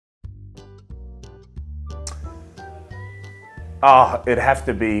Oh, it'd have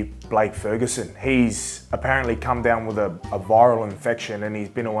to be Blake Ferguson. He's apparently come down with a viral infection and he's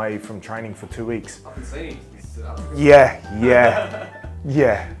been away from training for 2 weeks. I haven't seen him.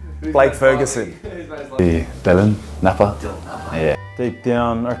 Yeah. Blake Ferguson. Dylan Napa. Yeah. Deep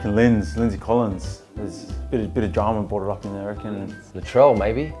down, I reckon Lindsay Collins. There's a bit of drama brought it up in there, I reckon. Latrell,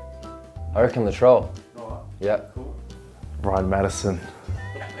 maybe. I reckon Latrell. Alright. Yeah. Cool. Ryan Madison.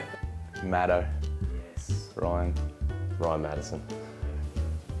 Maddo. Yes. Ryan Madison.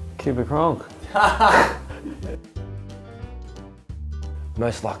 Keep it Kronk.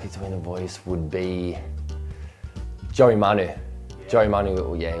 Most likely to win a voice would be Joey Manu. Yeah. Joey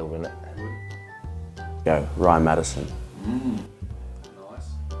Manu, yeah, he'll win it. Go, Ryan Madison. Nice.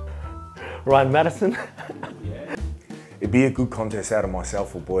 Ryan Madison? Yeah. It'd be a good contest out of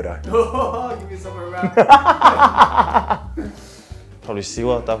myself or Boydo. Oh, give me something around. Probably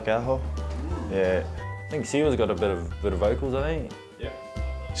Siwa, Dave Gahho. Yeah. I think Siwa's got a bit of vocals, I think. Yeah.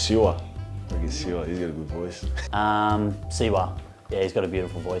 Siwa. I think it's Siwa, he's got a good voice. Siwa. Yeah, he's got a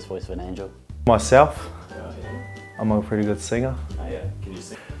beautiful voice of an angel. Myself, I'm a pretty good singer. Oh, yeah. Can you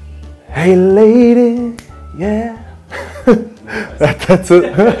sing? Hey lady, yeah. That's it.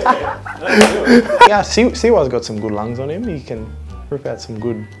 Yeah, Siwa's got some good lungs on him. He can rip out some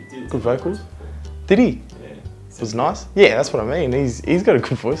good vocals. Did he? Yeah. It was nice. Yeah, that's what I mean. He's got a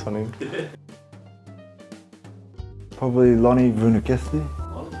good voice on him. Probably Lonnie Vunukesti.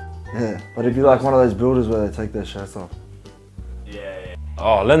 Yeah, but if you like one of those builders where they take their shirts off. Yeah.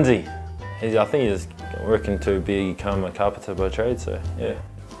 Oh, Lindsay. I think he's working to become a carpenter by trade, so yeah.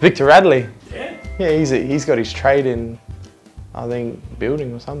 Victor Radley. Yeah? Yeah, he's got his trade in, I think,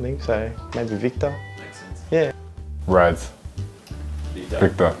 building or something, so maybe Victor. Makes sense. Yeah. Rads.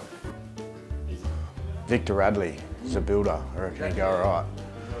 Victor. Victor Radley is a builder. I reckon he'd go alright.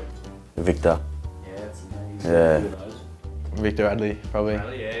 Victor. Yeah, it's amazing. Yeah. Victor Radley, probably.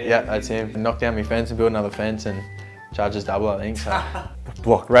 Yeah, that's him. Knock down my fence and build another fence and charges double, I think. So.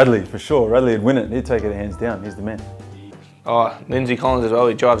 Block Radley, for sure. Radley would win it. He'd take it hands down. He's the man. Oh, Lindsay Collins as well.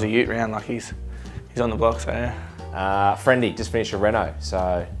 He drives a ute round like he's on the block, so yeah. Friendy just finished a reno,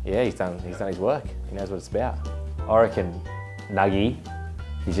 so yeah, he's done his work. He knows what it's about. I reckon Nuggy.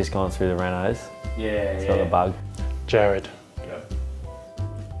 He's just gone through the renos. Yeah, He's got the bug. Jared.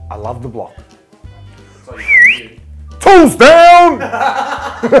 I love the block. It's like you're you. Tools down!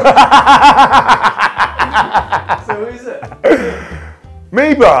 So who is it?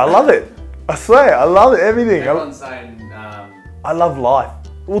 Me, bro, I love it. I swear, I love it, everything. Everyone's saying I love life.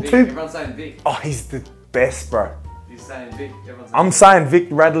 Well, Vic. too. Everyone's saying Vic. Oh, he's the best, bro. He's saying Vic. Everyone's saying I'm saying Vic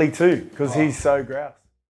Radley too, because he's so grouse.